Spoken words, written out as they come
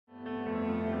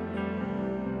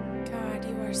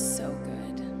are so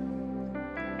good.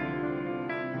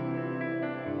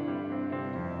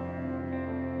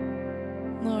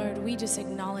 Lord, we just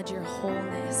acknowledge your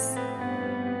wholeness.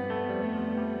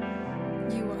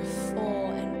 You are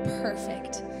full and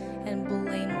perfect and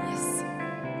blameless.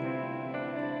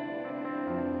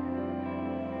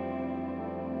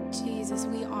 Jesus,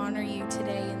 we honor you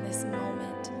today in this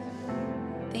moment.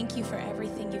 Thank you for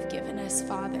everything you've given us,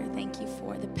 Father. Thank you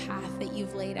for the path that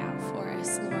you've laid out for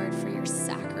us, Lord, for your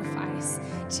sacrifice,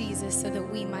 Jesus, so that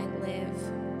we might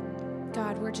live.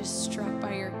 God, we're just struck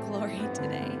by your glory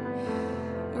today.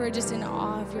 We're just in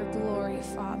awe of your glory,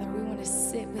 Father. We want to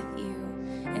sit with you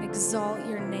and exalt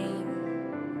your name.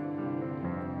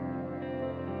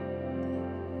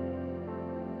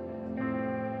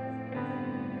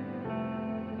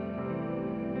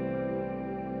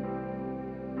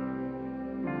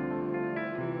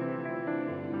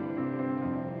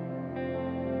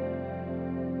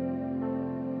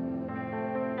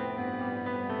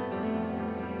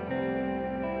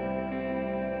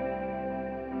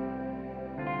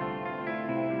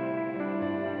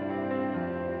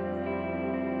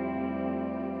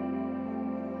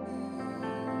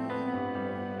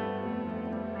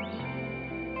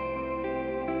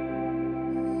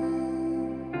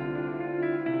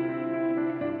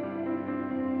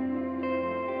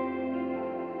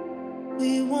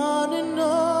 We want to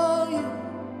know you.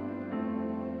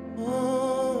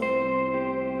 Oh,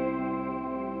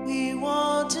 we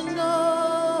want to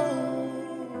know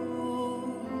you.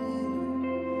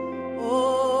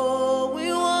 Oh,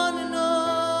 we want to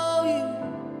know you.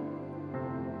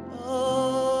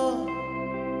 Oh,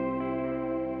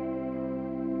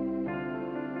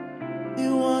 we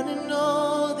want to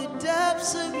know the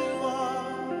depths of your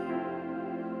heart.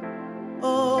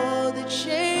 Oh, the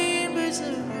chambers of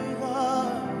your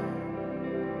heart.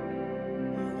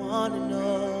 We want to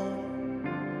know.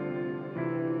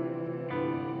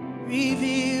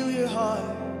 Reveal your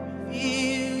heart.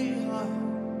 Reveal your heart.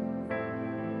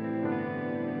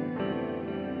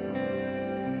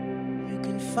 You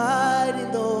confide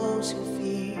in those who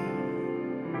fear.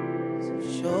 So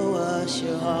show us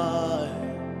your heart.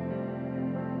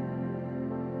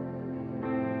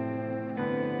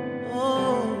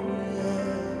 Oh,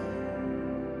 yeah.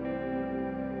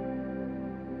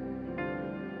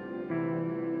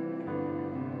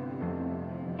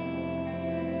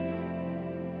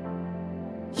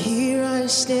 Here I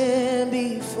stand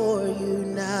before you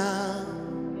now,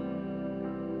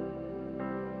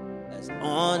 as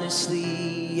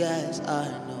honestly as I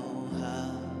know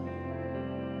how.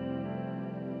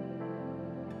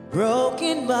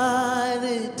 Broken by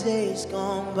the days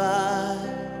gone by.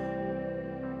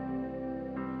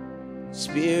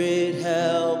 Spirit,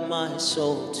 help my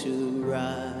soul to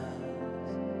rise.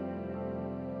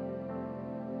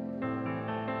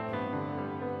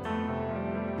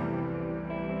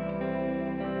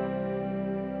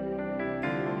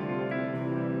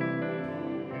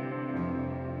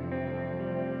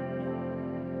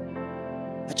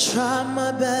 I tried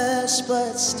my best,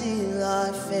 but still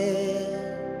I fail.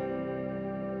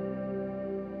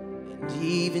 And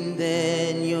even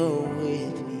then, you're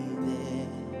with me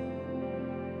there.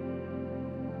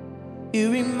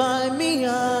 You remind me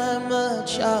I'm a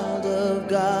child of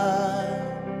God,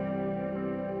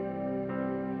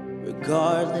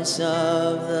 regardless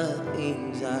of the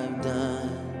things I've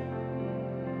done.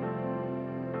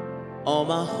 All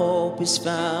my hope is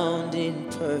found in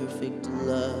perfect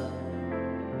love.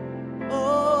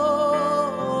 Oh,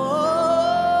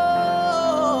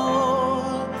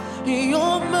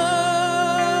 your mercy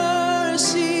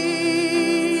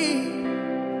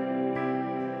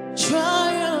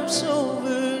triumphs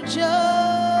over judgment.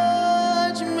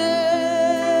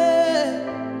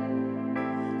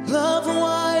 Love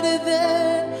wider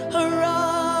than horizons,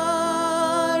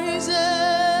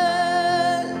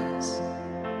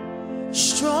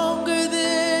 stronger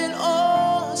than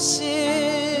all sin.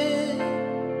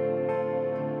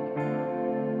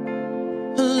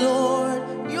 Lord,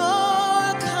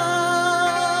 your kindness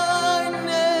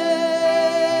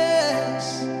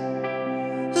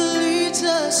leads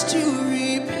us to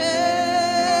repentance,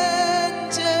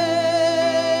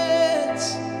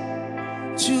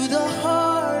 to the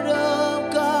heart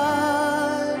of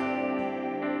God.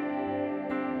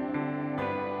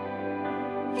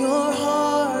 Your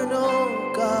heart,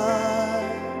 oh God,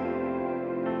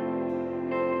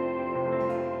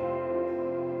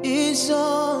 is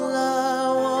all I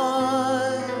want.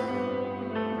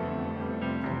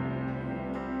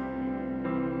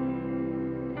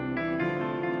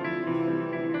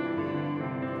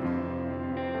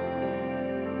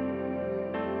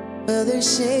 Well, they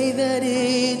say that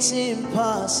it's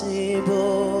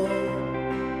impossible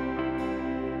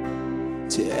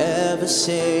to ever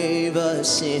save a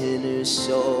sinner's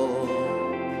soul,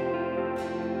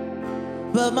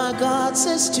 but my God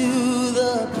says to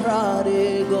the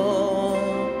prodigal,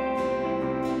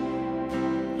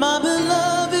 my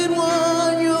beloved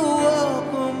one, you're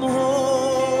welcome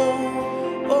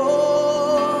home. Oh,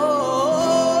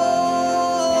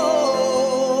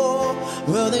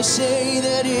 well, they say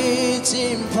that it's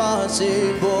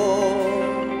impossible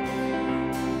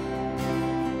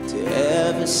to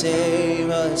ever save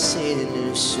a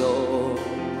sinner's soul,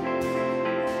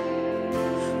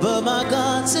 but my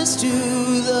God says to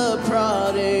the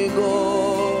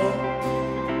prodigal,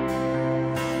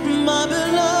 my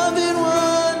beloved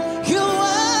one, you're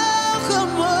welcome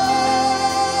home.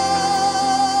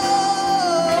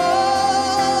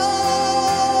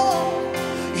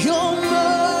 Your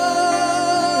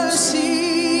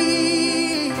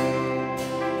mercy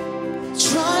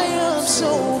triumphs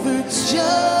over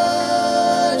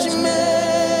judgment.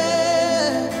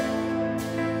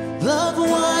 Love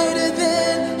whiter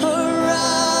than horizons,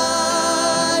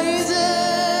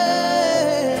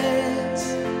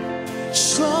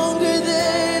 stronger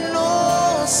than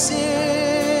all sin.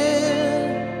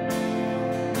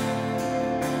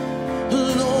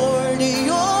 Lord,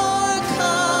 your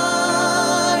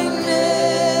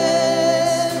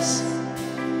kindness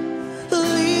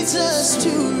leads us to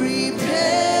repentance,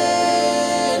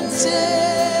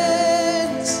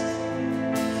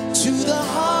 to the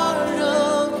heart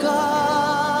of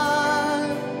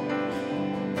God.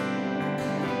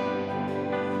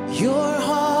 Your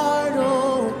heart,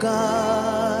 oh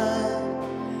God,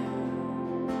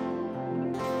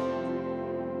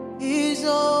 is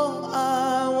all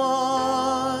I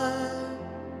want.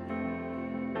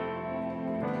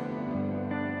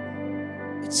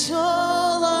 It's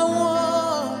all I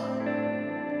want.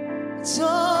 It's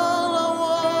all I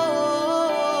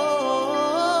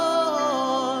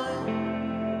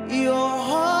want. Your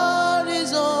heart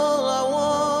is all I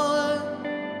want.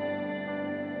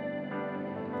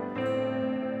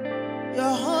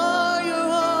 Your heart, your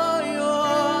heart, your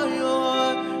heart, your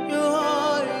heart, your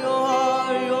heart, your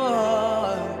heart, your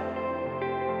heart.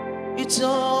 It's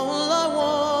all I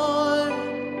want.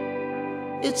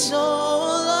 It's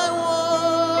all I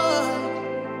want.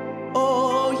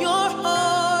 Oh, your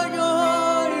heart, your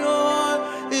heart, your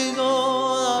heart is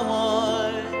all I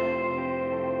want.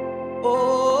 Oh,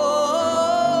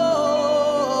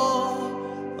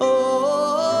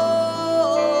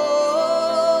 oh,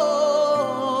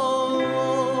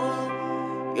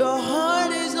 your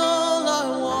heart is all I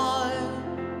want.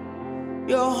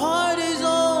 Your heart is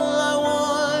all I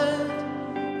want.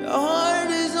 Your heart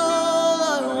is all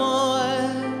I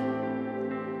want.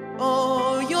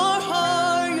 Oh, your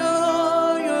heart, your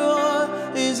heart, your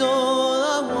heart is all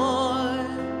I want.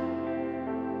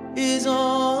 Is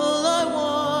all I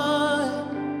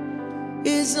want.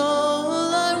 Is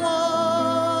all I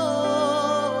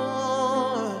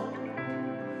want.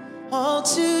 All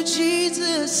to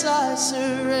Jesus I surrender.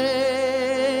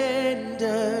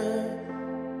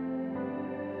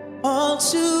 All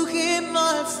to Him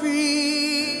I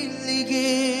freely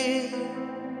give.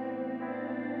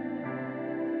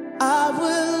 I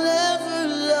will ever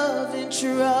love and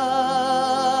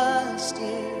trust Him.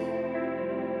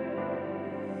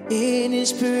 In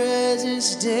His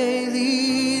presence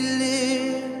daily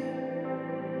live.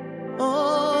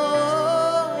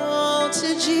 Oh,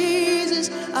 to Jesus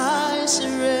I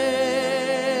surrender.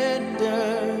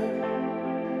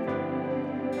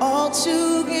 All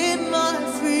to Him I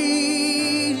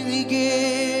freely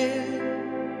give.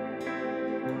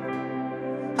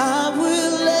 I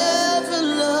will ever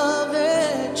love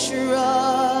and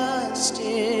trust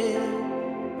Him.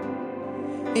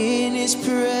 In His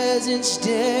presence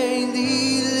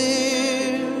daily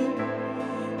live.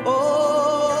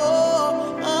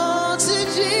 Oh, unto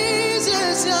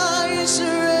Jesus I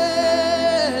surrender.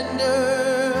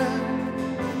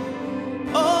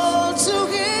 All to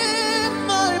Him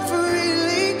I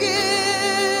freely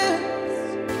give.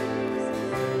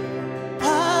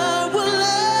 I will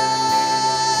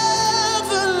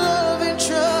ever love and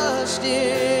trust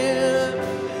Him.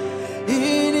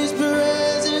 In His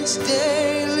presence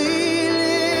daily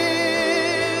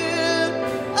live.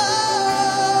 I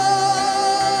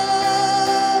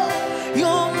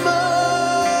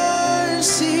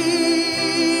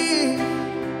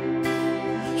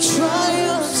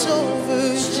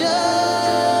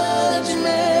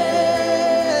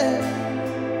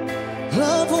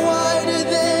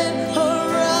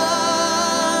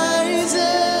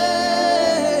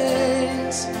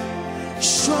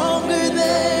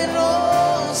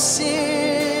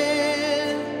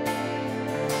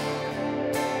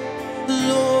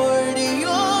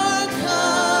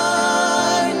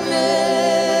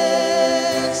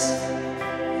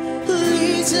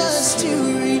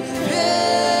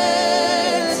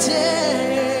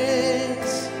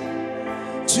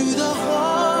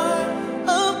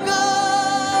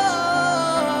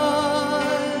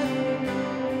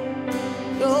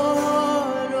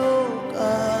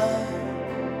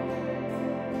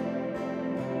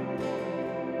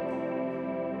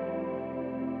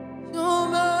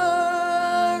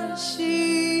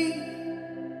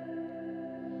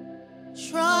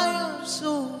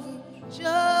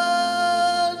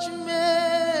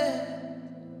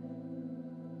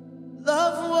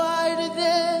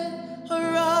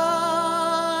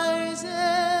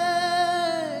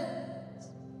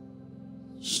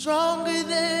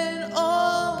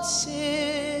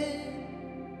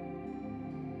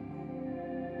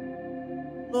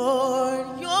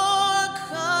Lord, your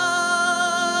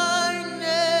kindness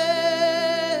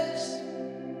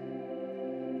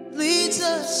leads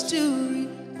us to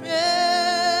repentance,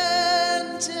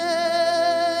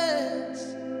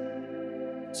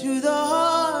 to the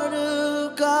heart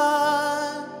of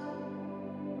God.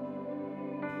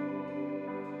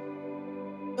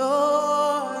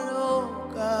 Lord, oh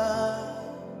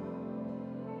God,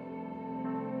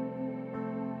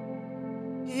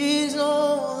 He's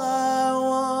all I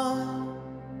want.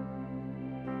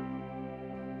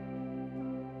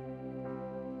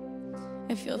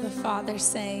 I feel the Father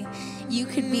say, you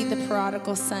could be the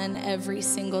prodigal son every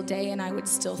single day and I would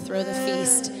still throw the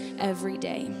feast every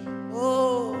day.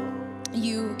 Oh,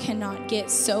 You cannot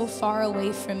get so far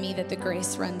away from me that the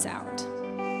grace runs out.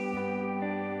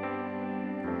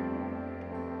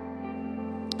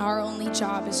 Our only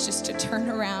job is just to turn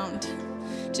around,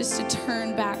 just to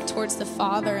turn back towards the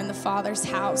Father and the Father's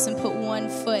house and put one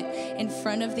foot in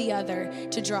front of the other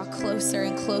to draw closer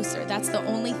and closer. That's the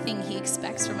only thing He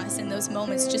expects from us in those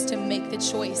moments, just to make the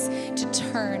choice to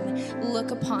turn, look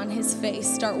upon His face,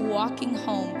 start walking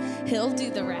home. He'll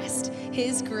do the rest.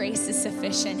 His grace is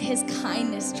sufficient. His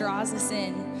kindness draws us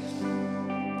in.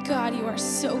 God, you are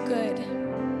so good.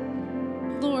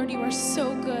 Lord, you are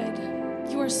so good.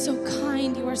 You are so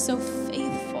kind. You are so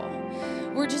faithful.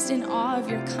 We're just in awe of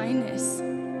your kindness,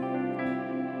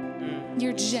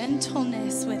 your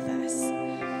gentleness with us.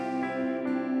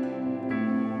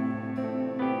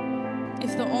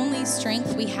 If the only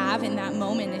strength we have in that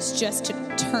moment is just to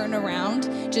turn around,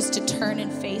 just to turn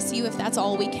and face you, if that's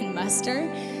all we can muster,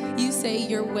 you say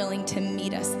you're willing to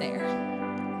meet us there.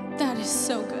 That is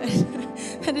so good.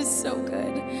 That is so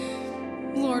good.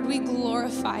 Lord, we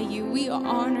glorify you. We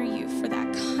honor you for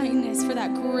that kindness, for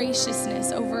that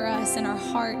graciousness over us and our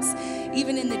hearts,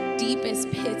 even in the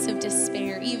deepest pits of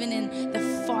despair, even in the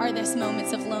farthest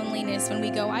moments of loneliness when we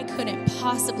go, I couldn't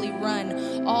possibly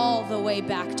run all the way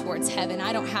back towards heaven.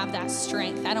 I don't have that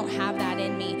strength. I don't have that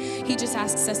in me. He just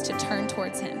asks us to turn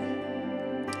towards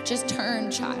Him. Just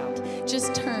turn, child.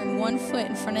 Just turn one foot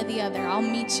in front of the other. I'll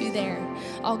meet you there.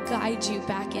 I'll guide you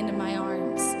back into my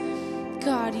arms.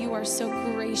 God, you are so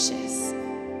gracious.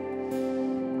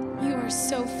 You are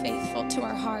so faithful to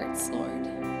our hearts, Lord.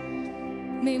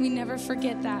 May we never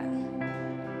forget that.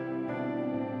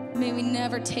 May we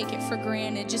never take it for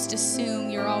granted, just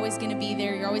assume you're always going to be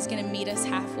there, you're always going to meet us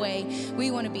halfway. We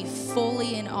want to be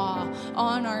fully in awe,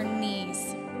 on our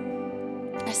knees,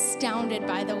 astounded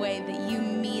by the way that you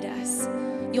meet us.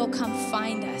 You'll come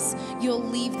find us. You'll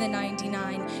leave the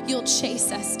 99. You'll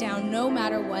chase us down no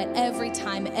matter what, every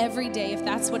time, every day, if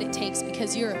that's what it takes,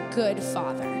 because you're a good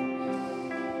Father.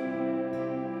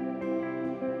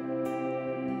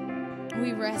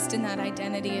 We rest in that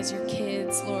identity as your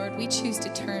kids, Lord. We choose to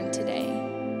turn today.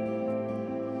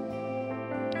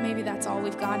 Maybe that's all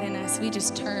we've got in us. We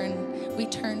just turn. We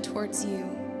turn towards you.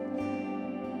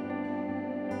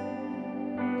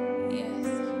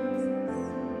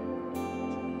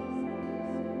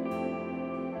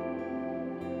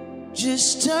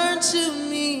 just turn to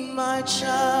me, my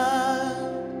child.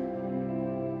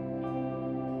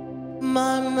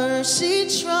 My mercy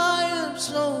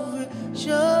triumphs over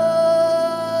judgment.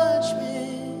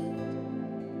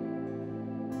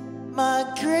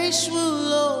 My grace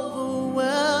will overwhelm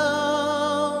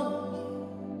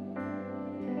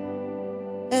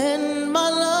you, and my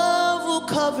love will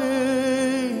cover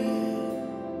you.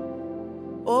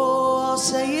 Oh, I'll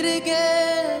say it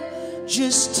again.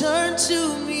 Just turn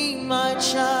to me, my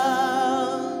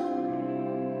child.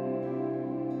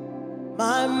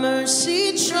 My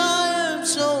mercy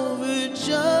triumphs over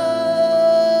judgment.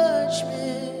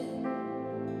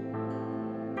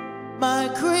 My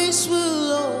grace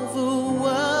will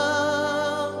overwhelm,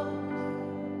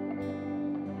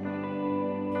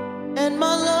 and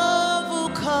my love will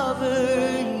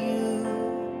cover you.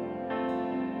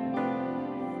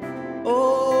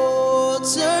 Oh,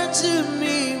 turn to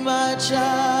me, my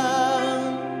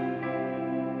child.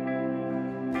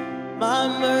 My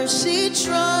mercy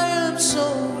triumphs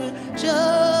over judgment.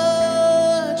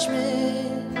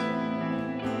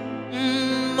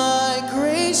 My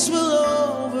grace will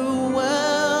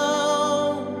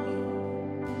overwhelm you,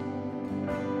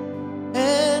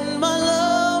 and my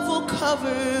love will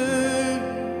cover you.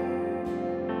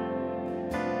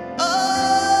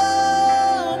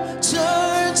 Oh,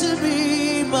 turn to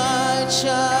me, my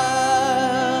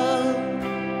child.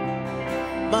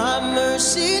 My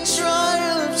mercy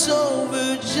triumphs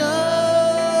over judgment.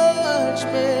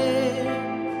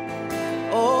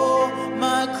 Oh,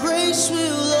 my grace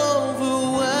will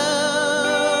overwhelm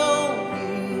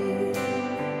you,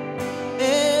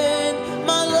 and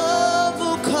my love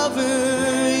will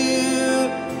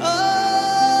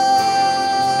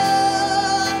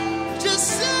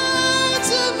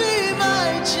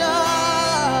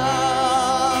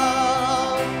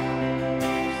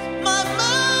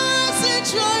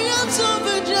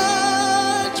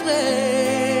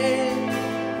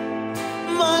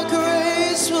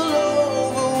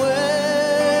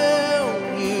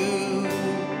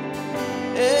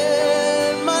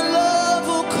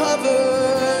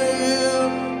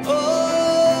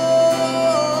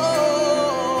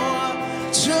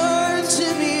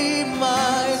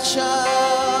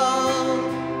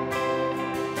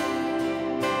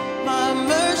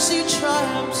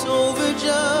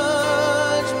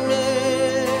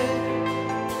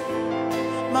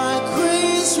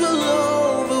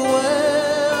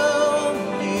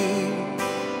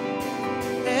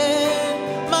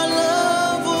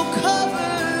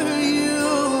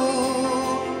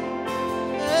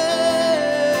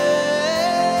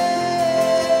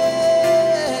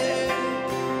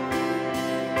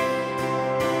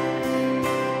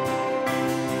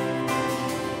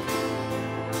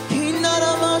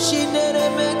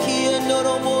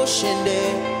shende.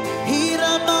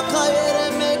 Hira makayere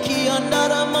meki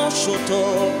andara moshoto.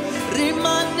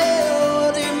 Rimandeo,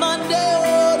 rimandeo,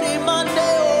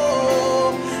 rimandeo,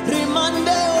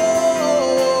 rimandeo,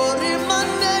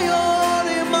 rimandeo,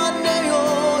 rimandeo,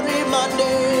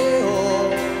 rimandeo.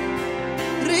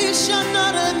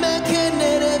 Rishanare meke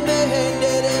nere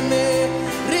mehendere me.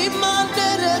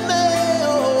 Rimandere me,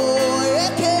 oh,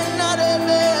 ekenare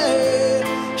me.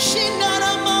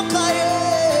 Shinara makaye,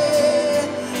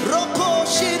 roko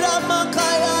shira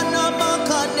makaya na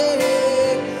makane.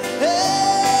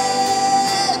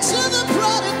 To the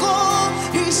prodigal,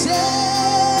 he said,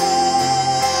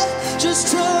 just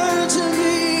turn to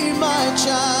me, my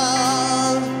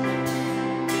child.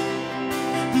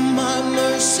 My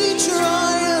mercy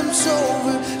triumphs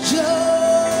over judgment.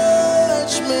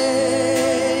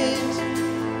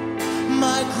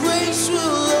 My grace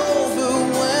will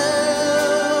overwhelm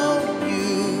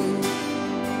you.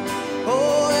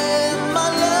 Oh, and my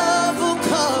love will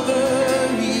cover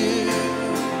you.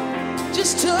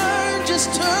 Just turn, just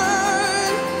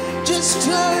turn, just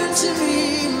turn to me,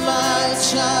 my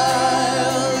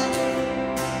child.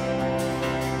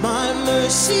 My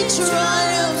mercy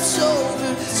triumphs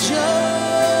over judgment.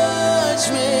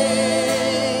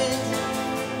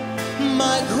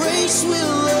 My grace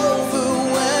will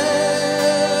overwhelm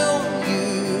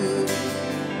you.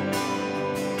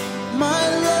 My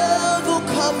love will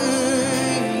cover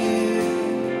you.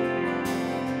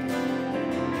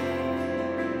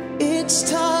 It's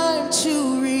time to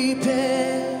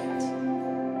repent.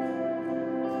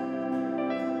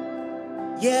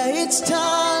 Yeah, it's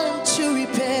time to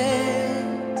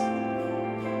repent.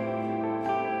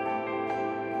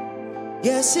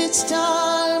 Yes, it's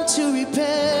time to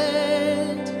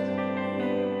repent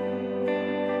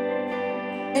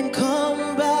and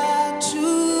come back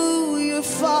to your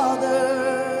Father.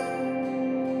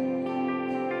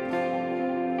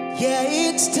 Yeah,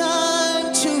 it's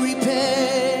time to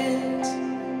repent.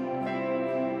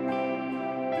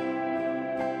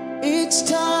 It's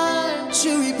time to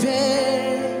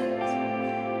repent.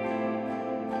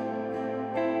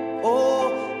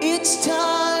 Oh, it's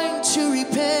time to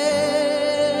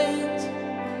repent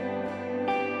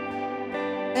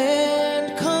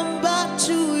and come back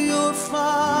to your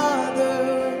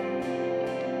Father.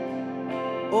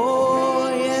 Oh,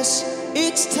 yes,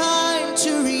 it's time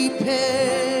to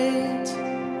repent.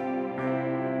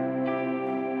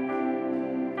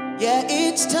 Yeah,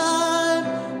 it's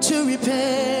time to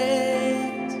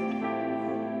repent.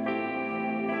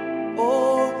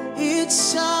 Oh,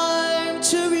 it's time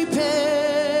to repent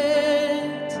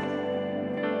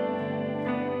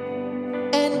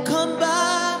and come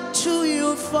back to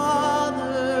your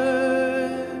Father.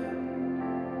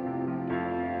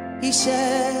 He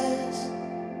says,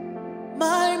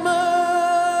 my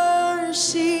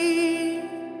mercy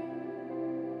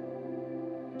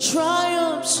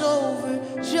triumphs over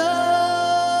judgment.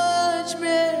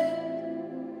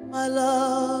 My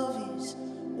love is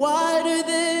wider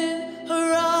than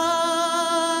horizon,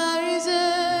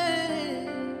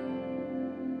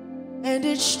 and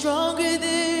it's stronger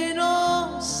than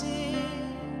all sin.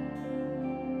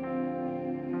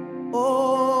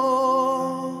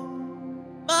 Oh,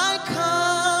 my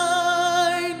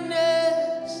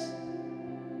kindness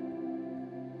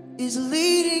is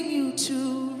leading you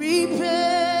to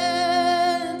repentance.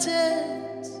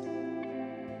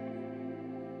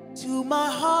 To my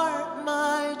heart,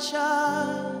 my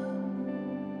child.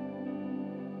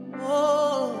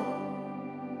 Oh,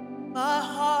 my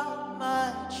heart,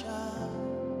 my child.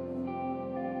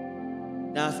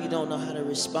 Now, if you don't know how to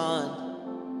respond,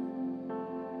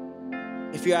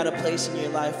 if you're at a place in your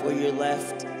life where you're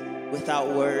left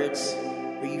without words,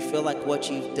 where you feel like what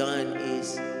you've done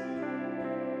is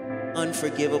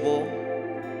unforgivable,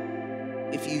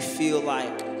 if you feel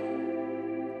like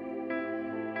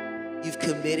you've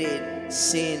committed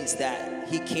sins that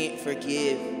He can't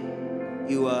forgive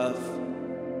you of,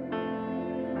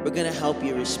 we're gonna help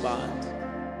you respond.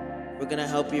 We're gonna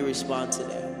help you respond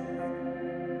today.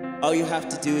 All you have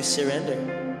to do is surrender.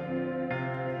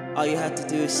 All you have to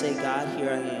do is say, God, here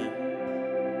I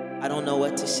am. I don't know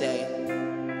what to say.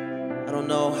 I don't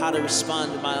know how to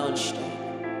respond to my own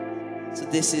strength. So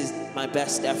this is my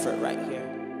best effort right here.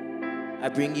 I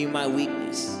bring you my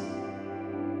weakness.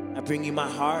 I bring you my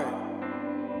heart.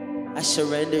 I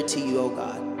surrender to you, oh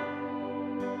God.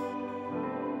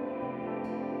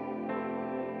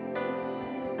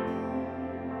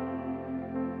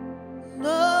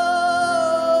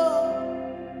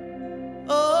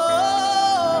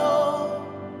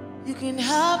 You can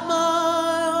have my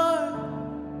heart.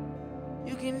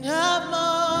 You can have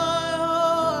my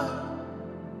heart.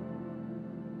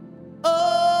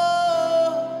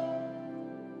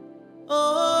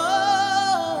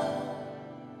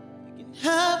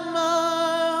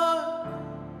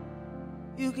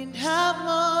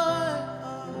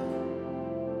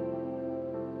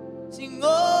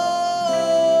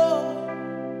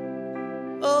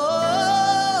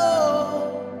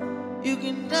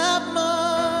 can have my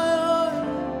heart.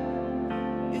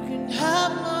 You can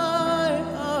have my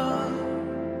heart.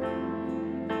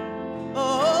 Oh,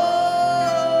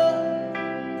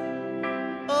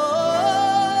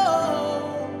 oh,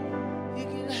 you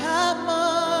can have my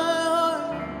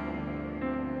heart.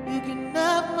 You can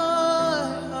have my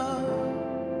heart.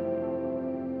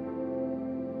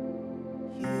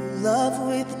 You love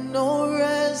with no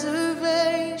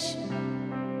reservation.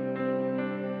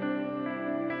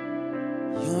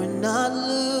 You're not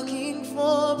looking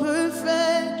for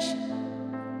perfection,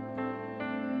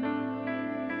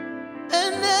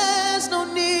 and there's no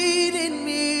need in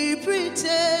me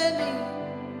pretending.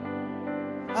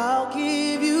 I'll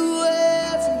give you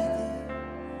everything.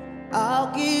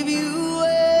 I'll give you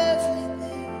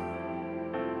everything.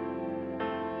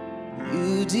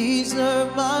 You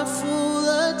deserve my full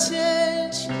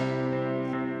attention,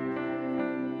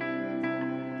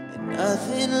 and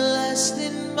nothing less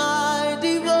than my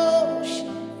devotion.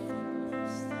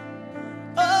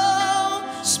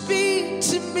 Oh, speak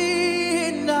to me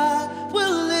and I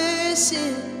will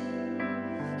listen,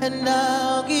 and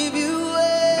I'll give you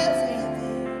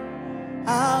everything.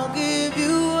 I'll give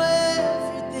you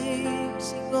everything.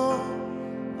 Sing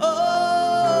on.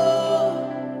 Oh,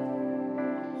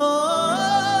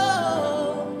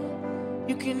 oh,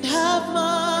 you can have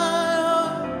my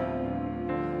heart.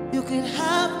 You can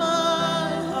have my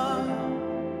heart.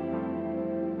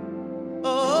 Oh,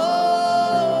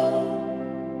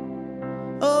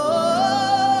 oh,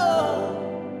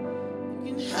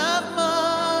 you can have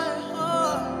my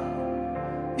heart.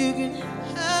 You can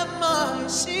have my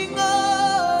sing. Oh,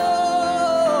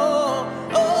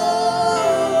 oh,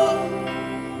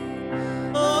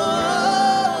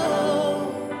 oh,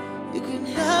 you can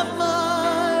have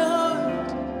my heart.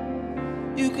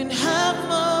 You can have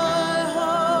my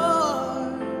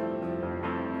heart.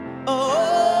 Oh,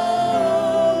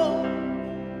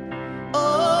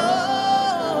 oh,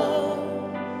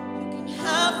 you can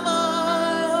have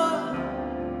my heart.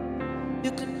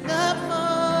 You can have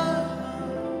my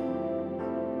heart.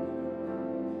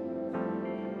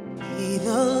 Be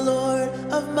the Lord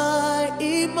of my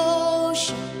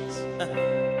emotions.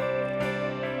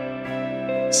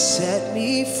 Set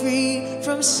me free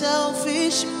from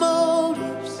selfish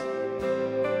motives,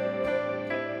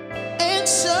 and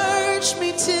search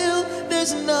me till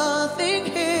there's nothing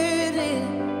hidden.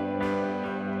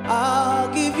 I'll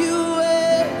give you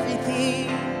everything.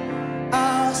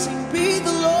 I'll sing, be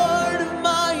the Lord of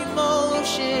my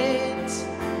emotions.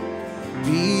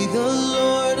 Be the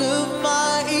Lord of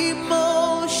my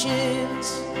emotions.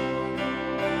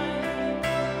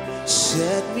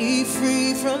 Set me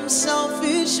free from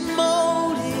selfish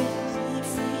motives,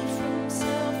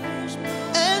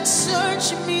 and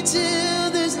search me till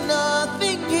there's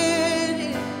nothing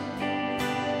hidden.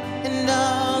 And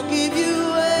I'll give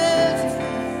you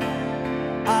everything.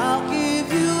 I'll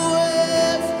give you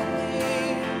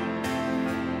everything.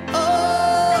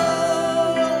 Oh,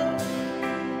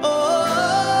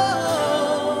 oh,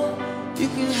 you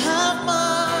can have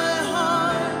my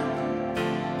heart.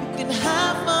 You can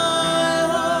have my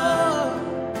heart.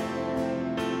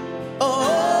 Oh,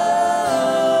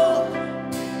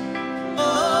 oh,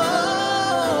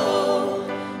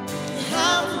 you can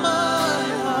have my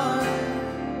heart.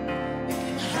 You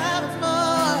can have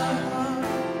my heart.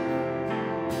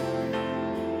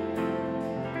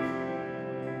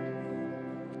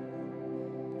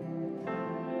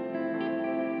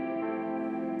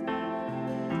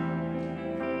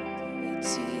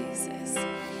 Jesus.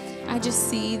 I just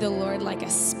see the Lord like a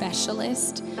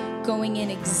specialist going in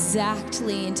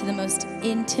exactly into the most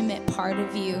intimate part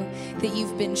of you that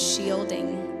you've been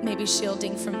shielding, maybe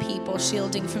shielding from people,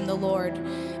 shielding from the Lord.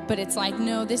 But it's like,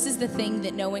 no, this is the thing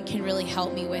that no one can really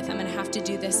help me with. I'm going to have to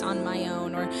do this on my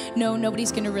own. Or no,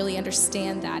 nobody's going to really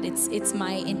understand that. It's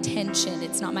my intention.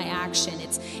 It's not my action.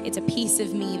 It's a piece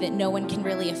of me that no one can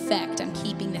really affect. I'm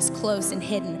keeping this close and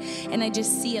hidden. And I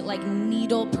just see it like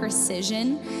needle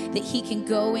precision, that he can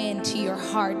go into your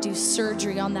heart, do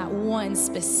surgery on that one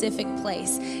specific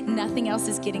place. Nothing else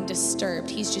is getting disturbed.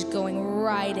 He's just going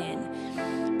right in.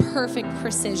 Perfect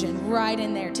precision right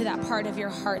in there to that part of your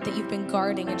heart that you've been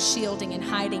guarding and shielding and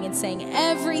hiding and saying,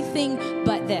 everything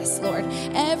but this, Lord,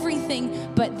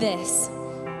 everything but this.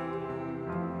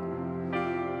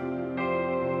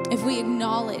 If we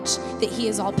acknowledge that he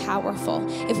is all powerful,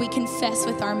 if we confess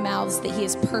with our mouths that he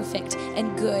is perfect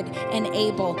and good and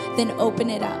able, then open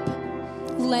it up.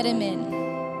 Let him in.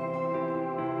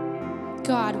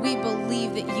 God, we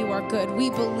believe that you are good. We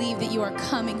believe that you are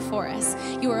coming for us.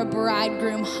 You are a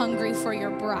bridegroom hungry for your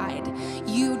bride.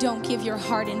 You don't give your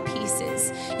heart in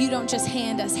pieces. You don't just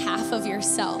hand us half of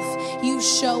yourself. You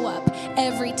show up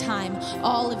every time,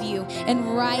 all of you.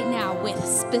 And right now, with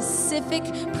specific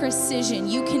precision,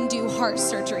 you can do heart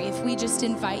surgery if we just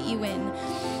invite you in.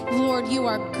 Lord, you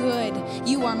are good.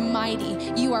 You are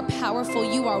mighty. You are powerful.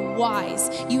 You are wise.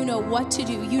 You know what to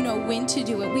do. You know when to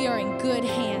do it. We are in good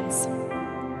hands.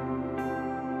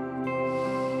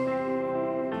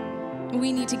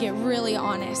 We need to get really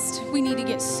honest. We need to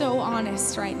get so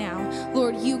honest right now.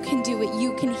 Lord, you can do it.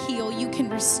 You can heal. You can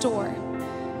restore.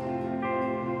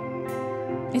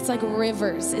 It's like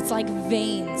rivers. It's like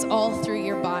veins all through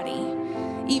your body.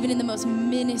 Even in the most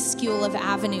minuscule of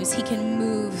avenues, he can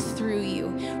move through you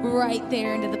right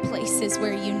there into the places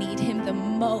where you need him the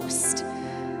most.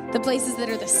 The places that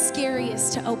are the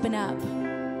scariest to open up.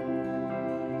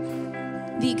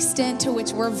 The extent to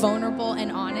which we're vulnerable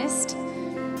and honest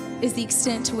is the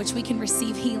extent to which we can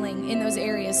receive healing in those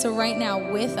areas. So right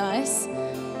now with us,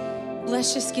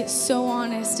 let's just get so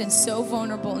honest and so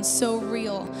vulnerable and so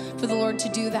real for the Lord to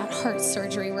do that heart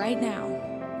surgery right now.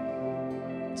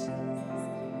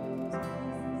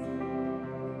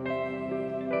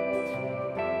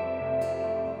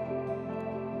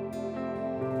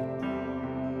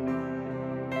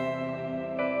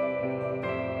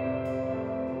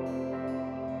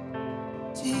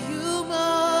 To you, my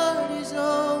heart is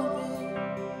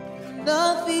open.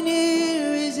 Nothing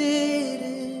here is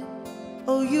hidden.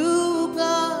 Oh, you,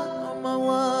 God, are my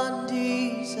one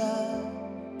desire.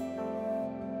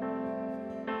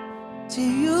 To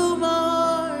you, my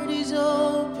heart is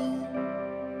open.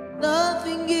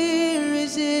 Nothing here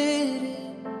is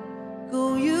hidden.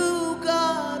 Oh, you,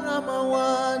 God, are my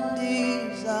one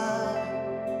desire.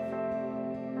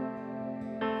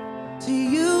 To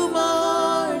you, my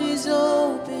heart is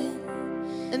open,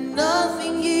 and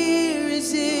nothing here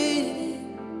is hidden.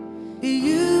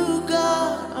 You,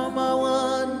 God, are my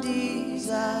one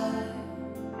desire.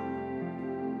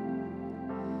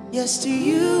 Yes, to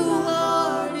you, my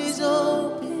heart is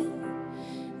open.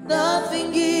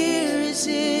 Nothing here is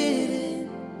hidden.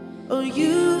 Oh,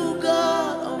 you,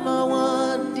 God, are my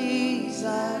one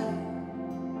desire.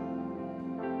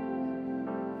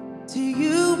 To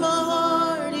you, my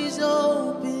heart is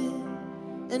open,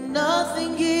 and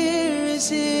nothing here is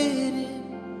hidden.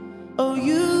 Oh,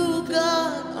 you,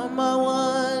 God, are my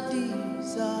one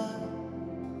desire.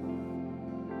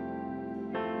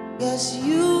 Yes,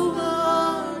 you, my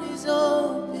heart is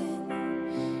open.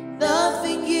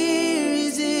 Nothing here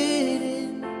is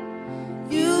hidden.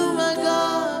 You, my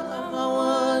God, are my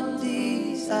one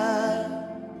desire.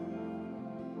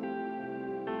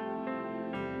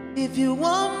 If you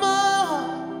want my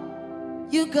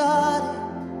heart, you got it.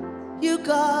 You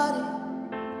got it.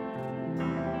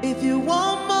 If you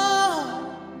want my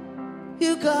heart,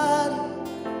 you got it.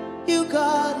 You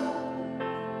got it.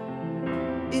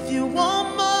 If you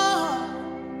want my heart,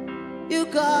 you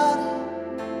got it.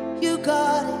 You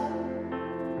got it.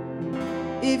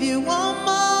 If you want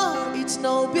my heart, it's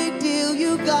no big deal.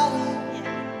 You got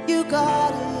it. You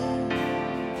got it.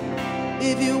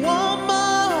 If you want my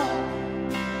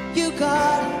heart, you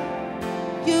got it.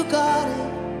 You got it.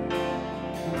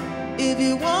 If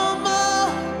you want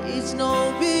more, it's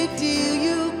no big deal.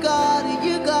 You got it,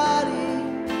 you got it.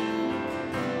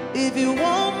 If you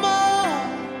want more,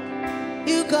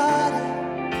 you got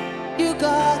it, you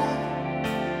got it.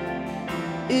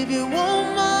 If you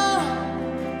want more,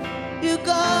 you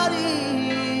got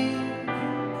it.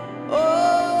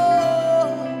 Oh,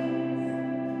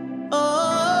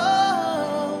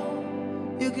 oh,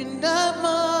 you can have my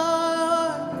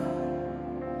heart.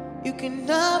 You can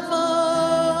have my heart.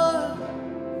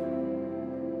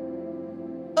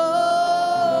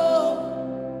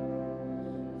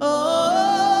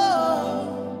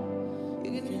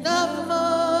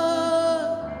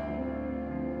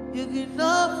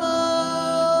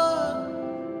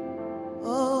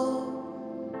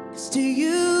 To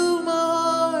you, my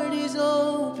heart is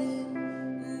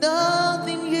open.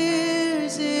 Nothing here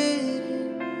is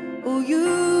hidden. Oh,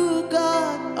 you,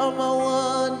 God, are my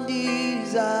one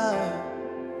desire.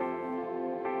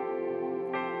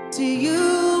 To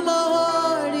you, my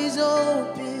heart is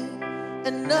open,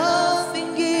 and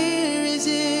nothing here is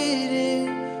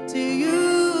hidden. To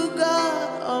you,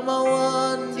 God, are my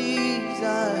one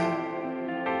desire.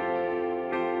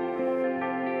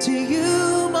 To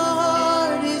you, my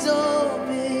heart is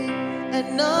open,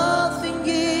 and nothing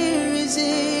here is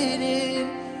hidden.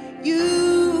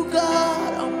 You,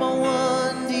 God, are my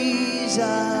one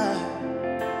desire.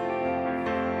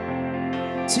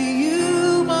 To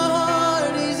you, my heart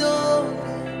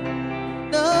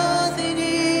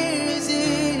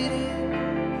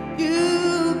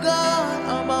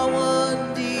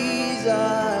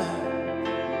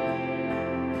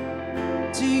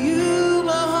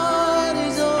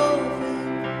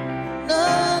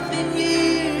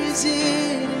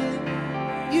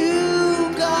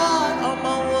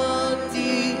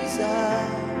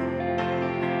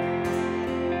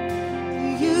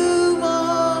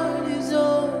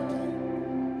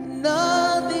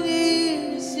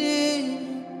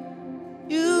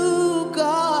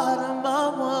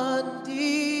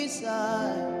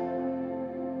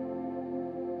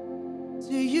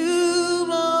To you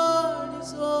my heart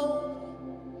is open,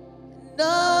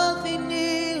 nothing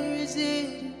near is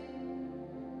hidden.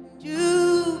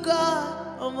 You,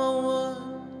 God, are my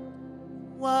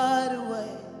one wide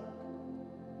awake.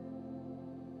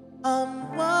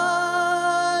 I'm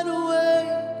wide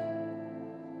awake,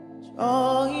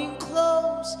 drawing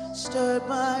close, stirred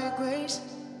by grace.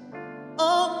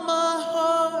 All my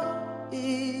heart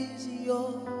is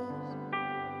yours.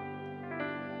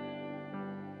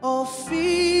 All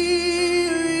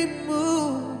fear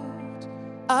removed,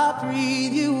 I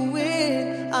breathe you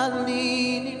in, I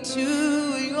lean into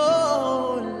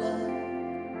your love.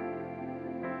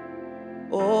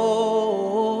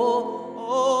 Oh,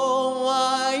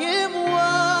 I am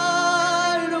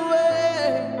wide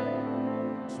awake,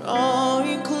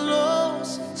 drawing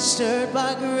close, stirred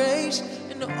by grace,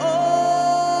 and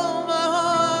all my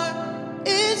heart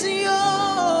is yours.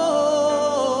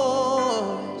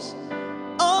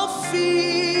 All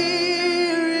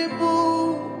fear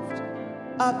removed,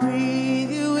 I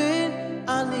breathe you in,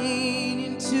 I lean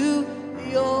into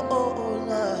your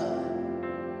love.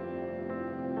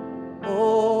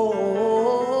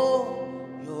 Oh,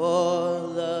 your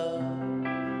love.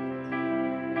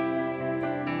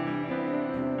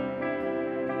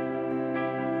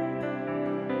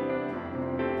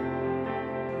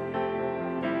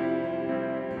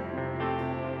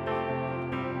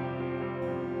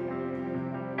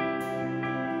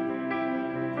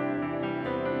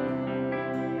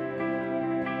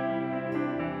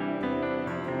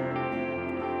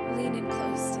 Lean in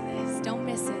close to this. Don't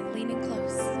miss it. Lean in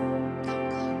close. Come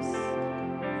close.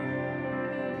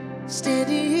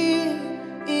 Standing here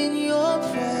in your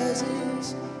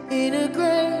presence, in a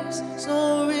grace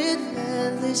so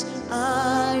relentless,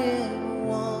 I am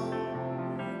won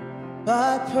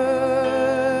by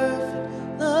perfect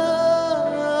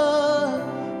love,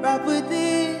 right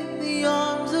within the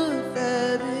arms of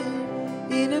heaven,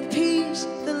 in a peace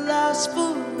that lasts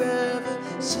forever,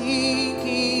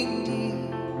 sinking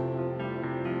deep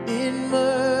in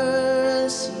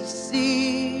mercy.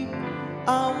 See,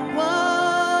 I'm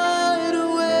wide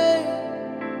awake,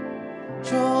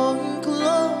 drawing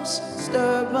close,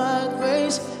 stirred by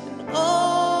grace, and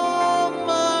all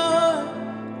my heart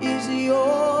is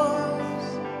yours.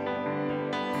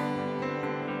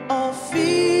 All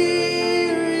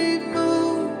fear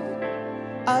removed,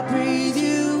 I breathe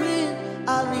you in,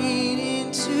 I lean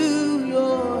into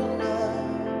your love.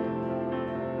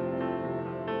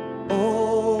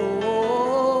 Oh,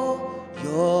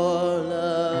 your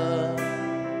love.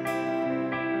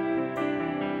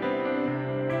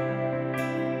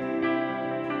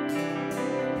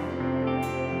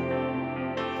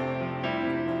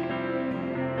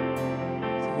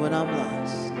 When I'm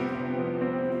lost,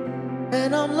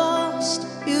 when I'm lost,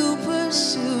 you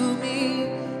pursue me.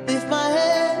 Lift my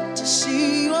head to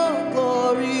see your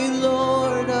glory,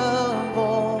 Lord of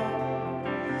all.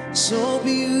 So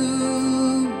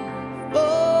beautiful,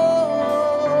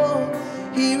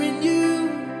 here in you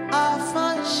I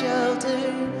find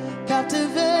shelter,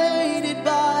 captivated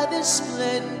by the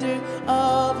splendor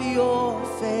of your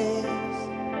face.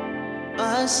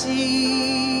 My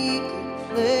secret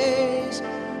place,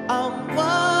 I'm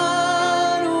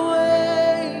wide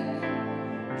awake,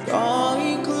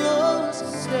 drawing close,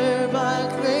 stirred by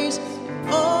grace.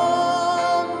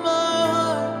 All my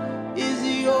heart is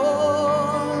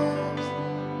yours.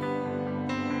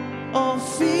 All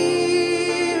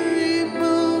fear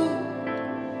removed,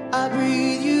 I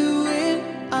breathe you in,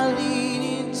 I lean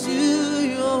into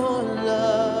your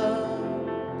love.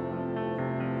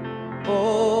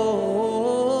 Oh,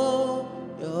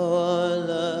 your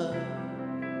love.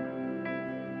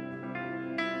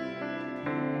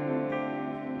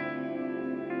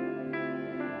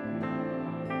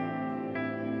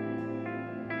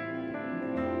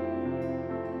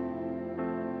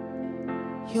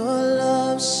 Your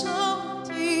love so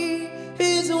deep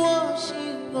is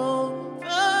washing over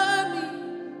me.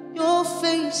 Your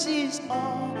face is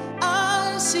all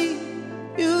I see.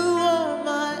 You are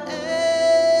my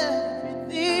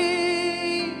everything.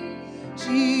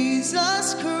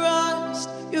 Jesus Christ,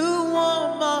 you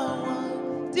are my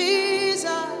one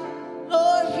desire.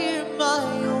 Lord, hear my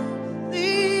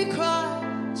only cry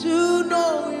to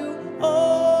know you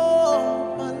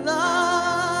all my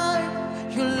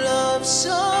life. Your love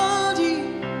so deep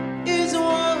is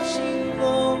washing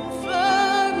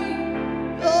over me.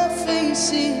 Your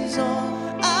face is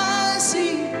all I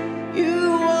see.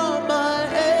 You are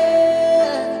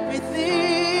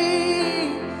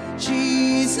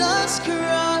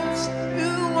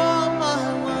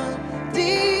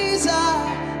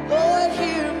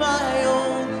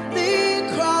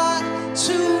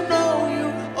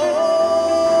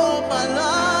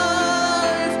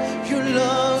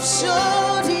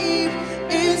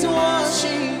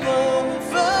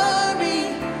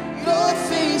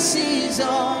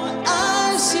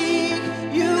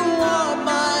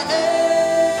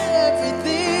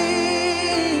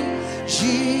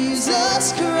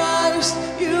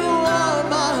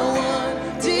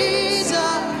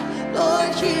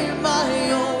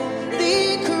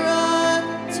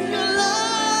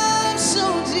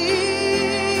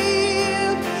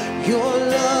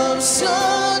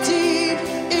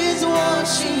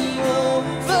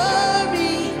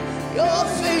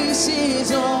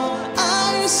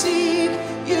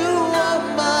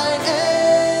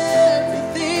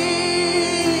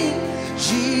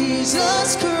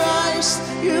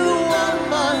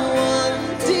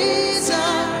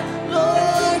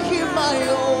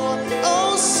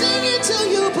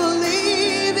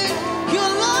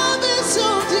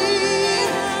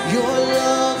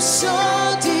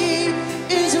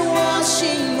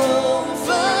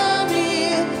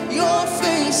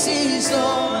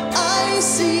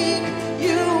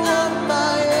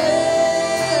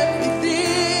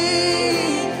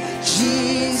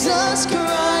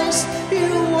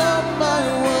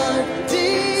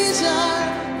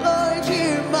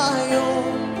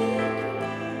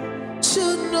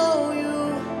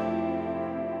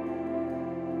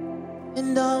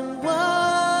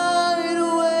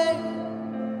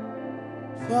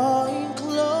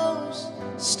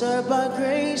stirred by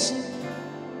grace, and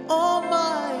all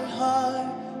my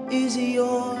heart is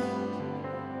yours.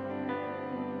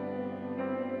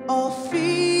 All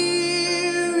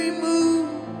fear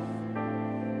removed,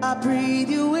 I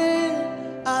breathe you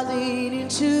in, I lean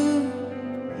into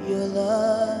your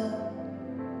love.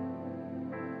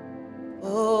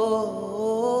 Oh,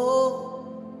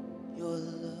 your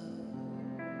love.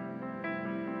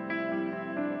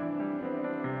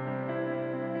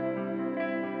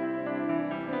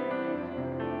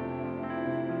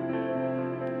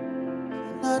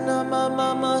 Nana mama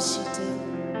masite,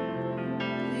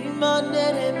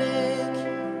 rimanere meki,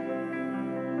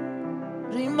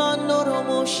 rimanoro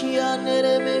moshia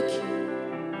nere meki,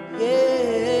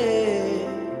 yeah,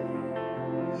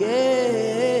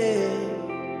 yeah.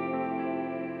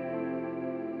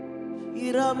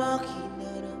 Iramaki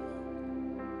narama,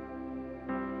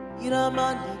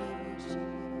 iramani moshi,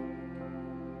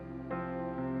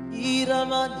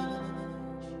 iramani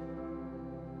moshi,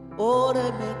 ore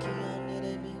meki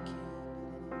nere meki.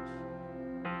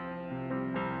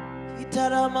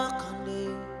 Itarama kande,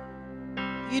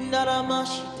 inarama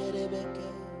shiterebeke,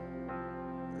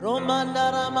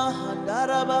 romandarama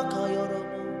handaraba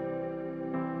kayoromo,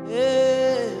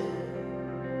 eh,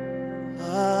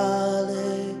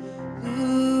 hallelujah,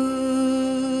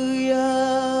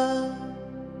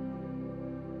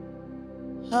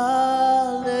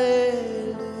 hallelujah,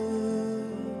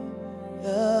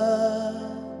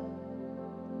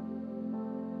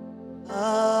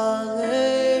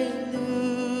 hallelujah,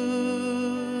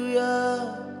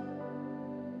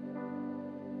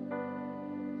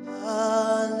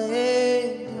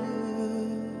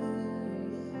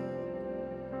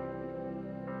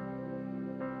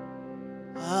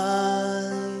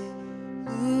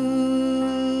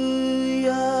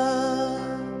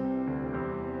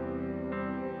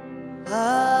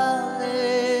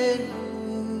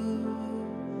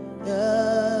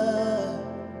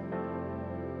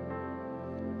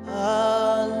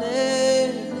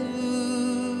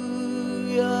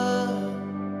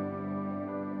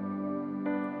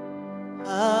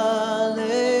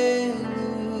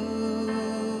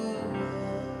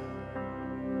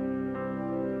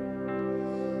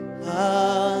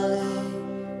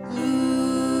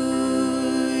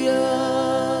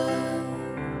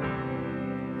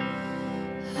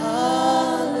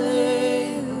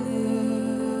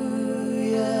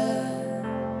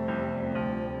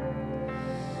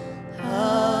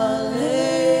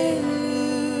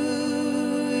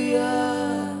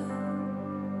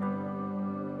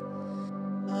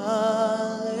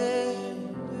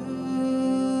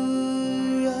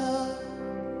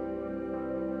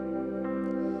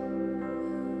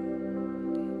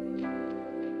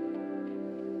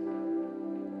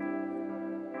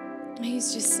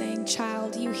 He's just saying,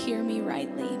 child, you hear me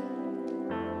rightly.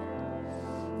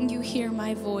 You hear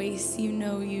my voice, you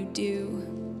know you do.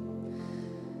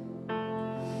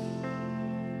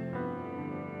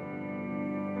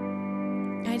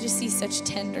 I just see such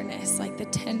tenderness, like the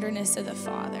tenderness of the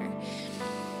Father.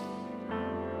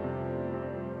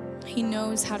 He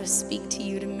knows how to speak to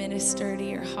you, to minister to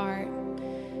your heart.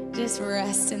 Just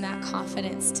rest in that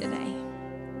confidence today.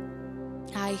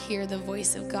 I hear the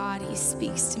voice of God. He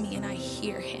speaks to me and I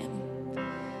hear him.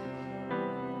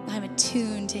 I'm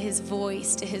attuned to his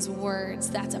voice, to his words.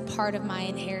 That's a part of my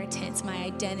inheritance, my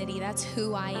identity. That's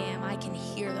who I am. I can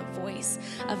hear the voice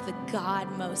of the God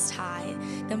Most High,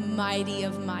 the mighty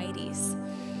of mighties.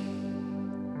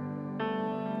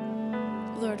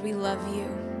 Lord, we love you.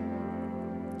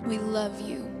 We love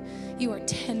you. You are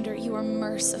tender. You are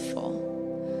merciful.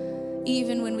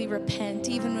 Even when we repent,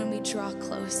 even when we draw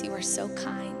close, you are so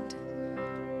kind.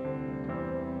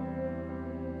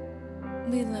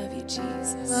 We love you,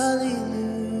 Jesus. Hallelujah.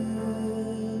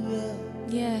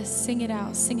 Yes, sing it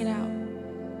out, sing it out.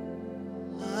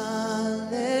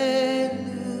 Hallelujah.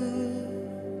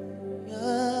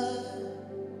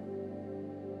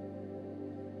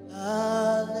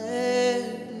 Hallelujah.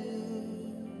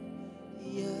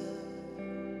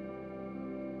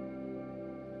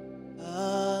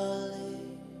 Hallelujah.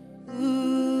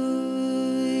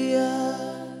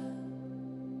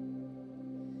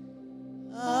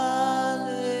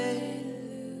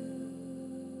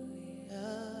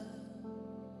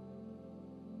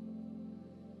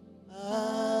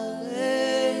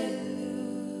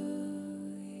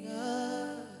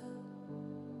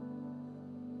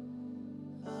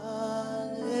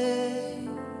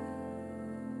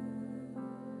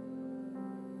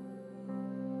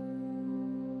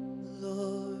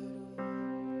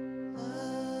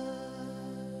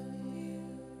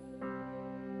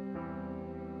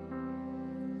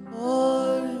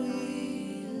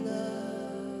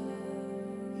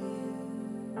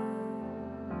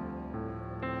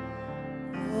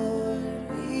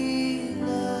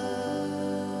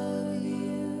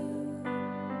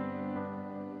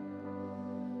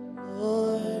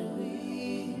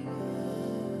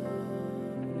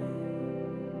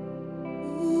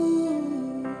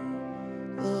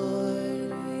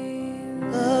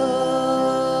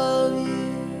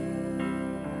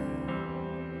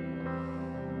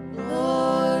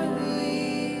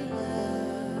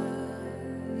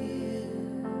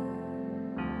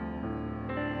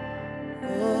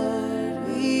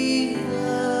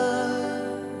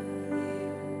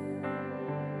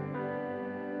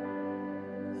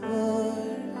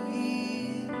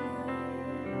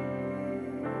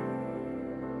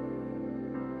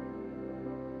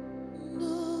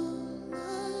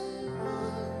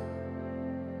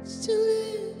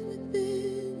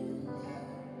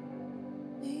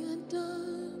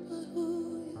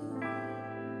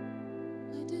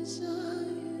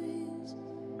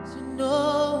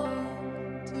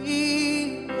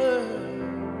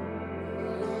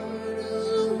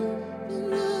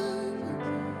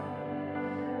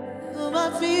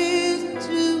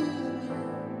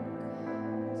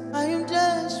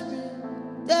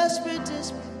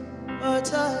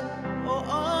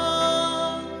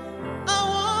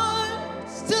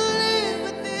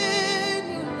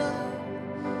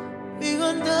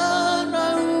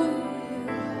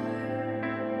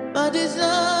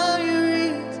 desire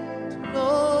is to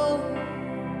know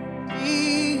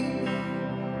you.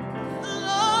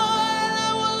 Lord,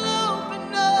 I will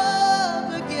open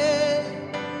up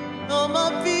again all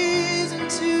my fears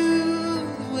into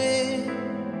the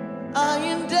wind. I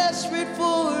am desperate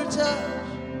for a touch.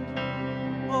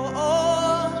 Oh,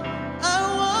 all I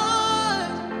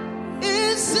want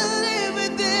is to live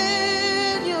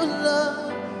within your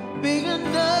love, be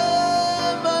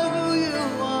undone by who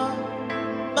you are.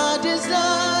 My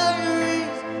desire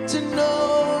is to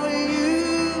know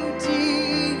you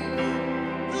deep.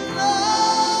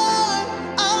 Lord,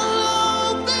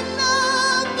 I'll open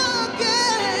up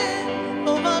again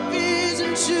all my fears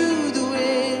into the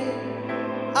wind.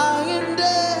 I am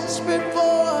desperate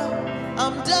for,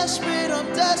 I'm desperate, I'm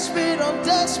desperate, I'm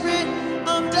desperate,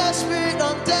 I'm desperate,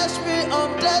 I'm desperate,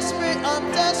 I'm desperate,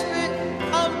 I'm desperate,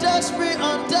 I'm desperate,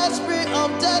 I'm desperate,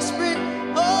 I'm desperate,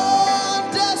 oh,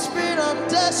 I'm desperate, I'm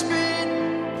desperate,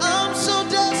 I'm so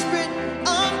desperate,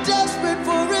 I'm desperate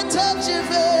for a touch of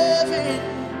heaven.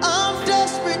 I'm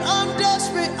desperate, I'm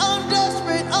desperate, I'm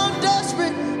desperate, I'm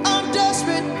desperate, I'm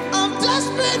desperate, I'm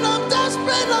desperate, I'm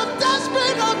desperate, I'm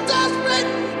desperate, I'm desperate,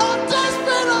 I'm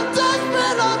desperate, I'm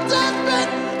desperate, I'm desperate,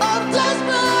 I'm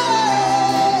desperate.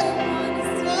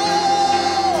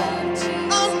 Oh,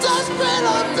 I'm desperate,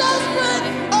 I'm desperate,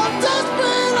 I'm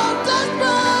desperate, I'm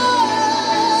desperate.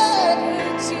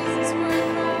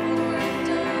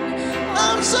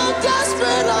 I'm so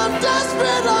desperate, I'm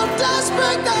desperate, I'm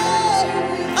desperate, God.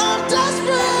 I'm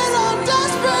desperate, I'm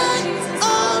desperate,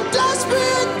 I'm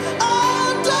desperate,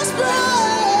 I'm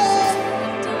desperate.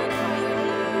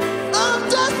 I'm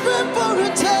desperate for a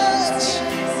touch.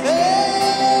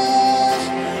 Yeah.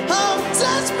 I'm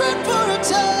desperate for a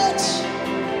touch.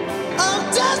 I'm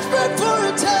desperate for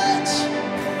a touch.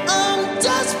 I'm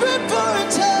desperate for a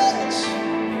touch.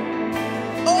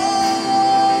 Oh,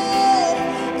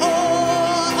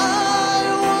 all I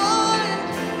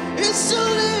want is to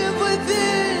live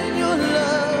within your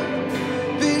love,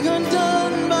 be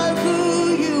undone by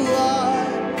who you are.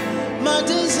 My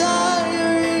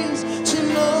desire is to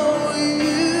know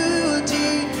you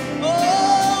deep.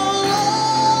 Oh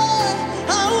Lord,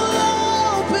 I will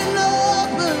open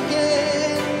up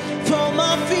again, throw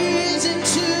my fears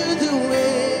into the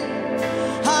wind.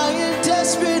 I am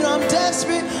desperate, I'm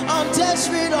desperate, I'm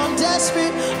desperate, I'm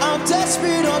desperate, I'm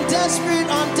desperate, I'm desperate,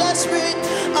 I'm desperate,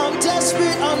 I'm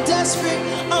desperate, I'm desperate,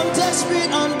 I'm desperate,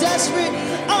 I'm desperate,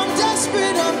 I'm desperate,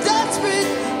 I'm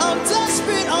desperate, I'm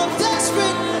desperate, I'm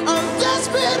desperate, I'm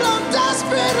desperate, I'm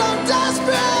desperate, I'm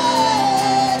desperate.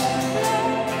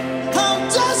 I'm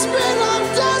desperate, I'm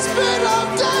desperate, I'm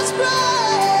desperate.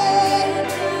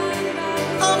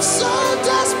 I'm so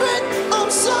desperate, I'm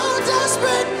so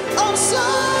desperate, I'm so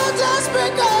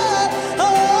desperate, God. Oh,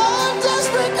 I'm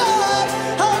desperate, God.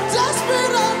 I'm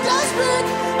desperate, I'm desperate,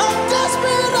 I'm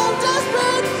desperate, I'm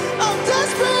desperate, I'm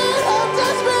desperate, I'm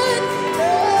desperate.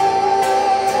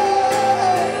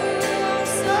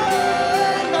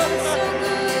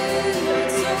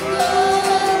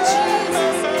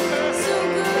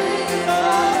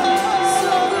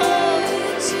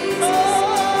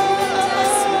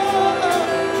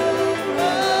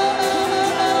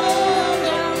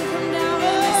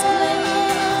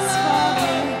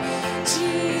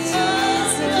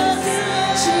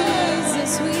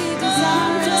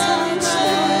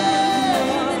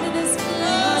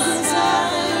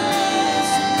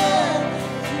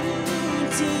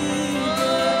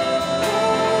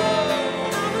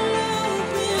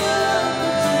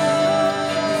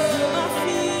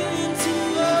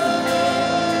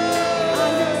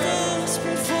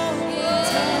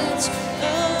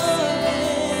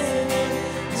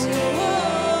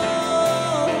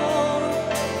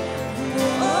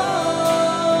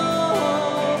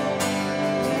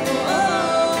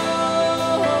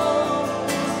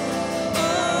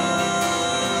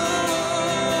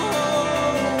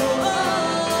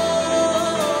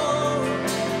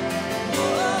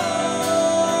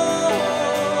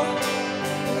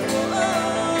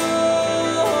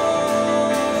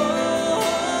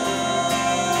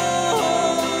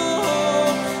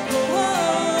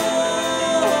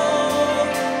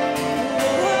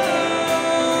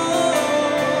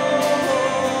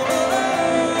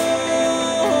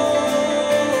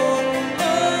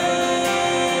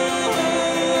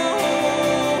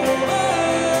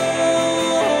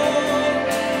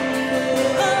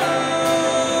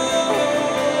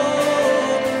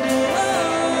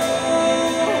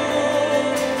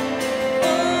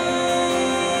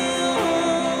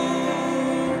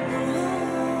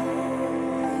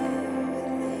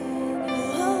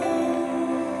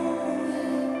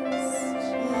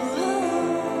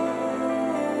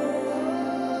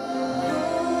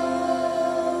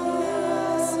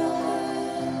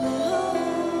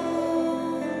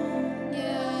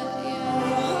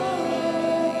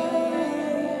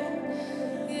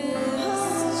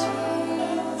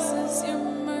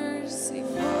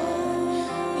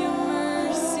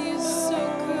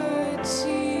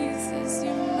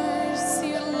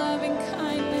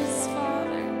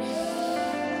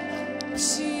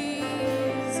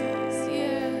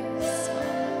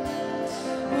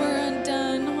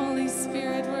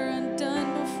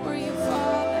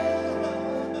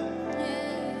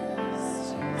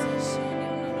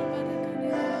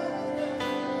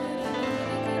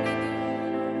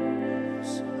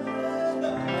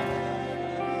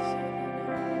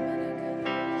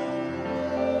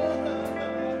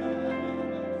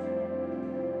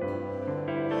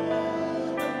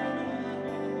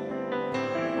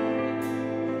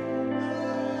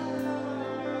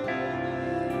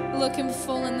 Look him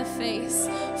full in the face,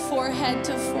 forehead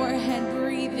to forehead,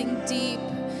 breathing deep,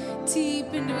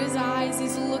 deep into his eyes.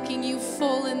 He's looking you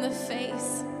full in the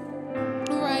face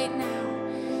right now,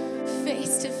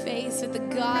 face to face with the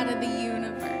God of the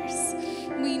universe.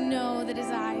 We know that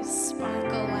his eyes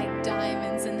sparkle like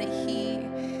diamonds and that he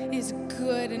is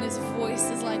good and his voice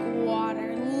is like water.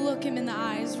 Look him in the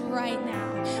eyes right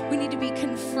now. We need to be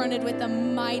confronted with the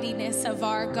mightiness of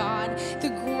our God, the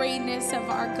greatness of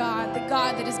our God, the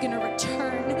God that is going to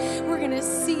return. We're going to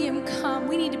see him come.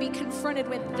 We need to be confronted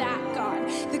with that God,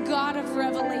 the God of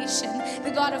revelation,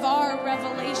 the God of our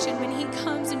revelation, when he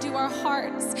comes into our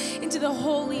hearts, into the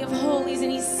Holy of Holies,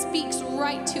 and he speaks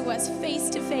right to us, face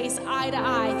to face, eye to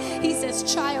eye. He says,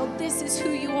 child, this is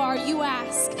who you are. You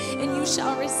ask and you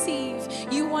shall receive.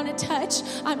 You want to touch?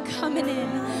 I'm coming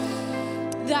in.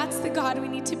 That's the God we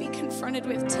need to be confronted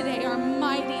with today, our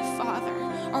mighty Father,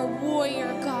 our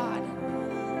warrior God.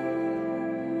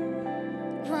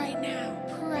 Right now,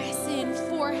 press in,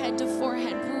 forehead to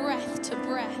forehead, breath to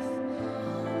breath.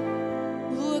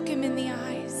 Look him in the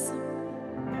eyes.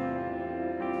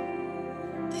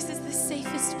 This is the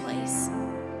safest place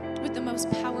with the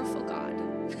most powerful God.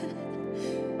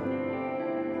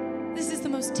 This is the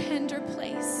most tender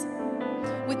place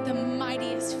with the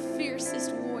mightiest,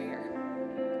 fiercest warrior.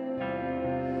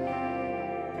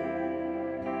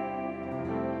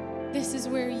 This is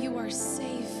where you are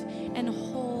safe and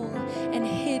whole and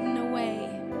hidden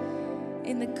away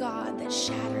in the God that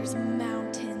shatters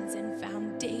mountains and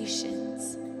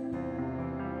foundations.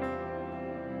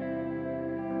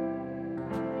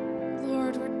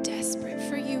 Lord, we're desperate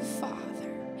for you,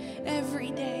 Father.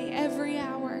 Every day, every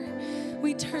hour,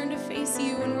 we turn to face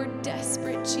you and we're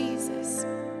desperate, Jesus.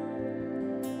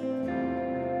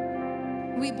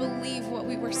 We believe what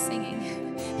we were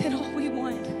singing, that all we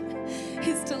want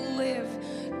is to live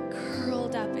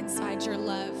curled up inside your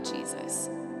love, Jesus.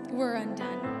 We're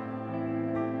undone.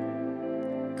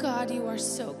 God, you are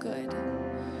so good.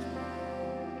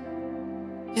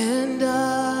 And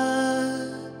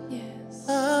Yes.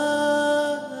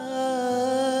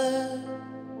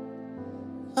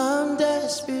 I'm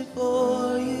desperate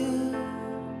for you.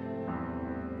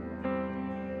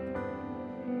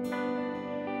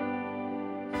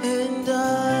 And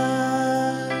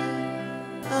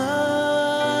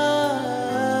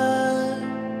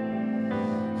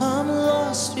I'm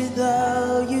lost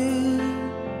without you.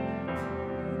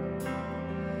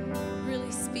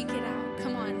 Really speak it out.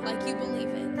 Come on, like you believe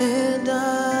it. And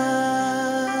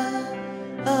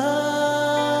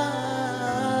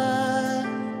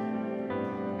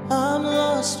I'm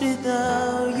lost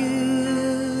without you.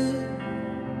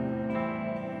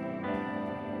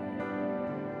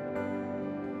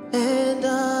 And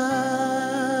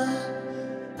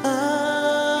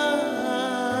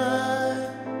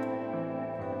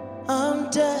I'm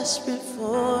desperate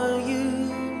for you.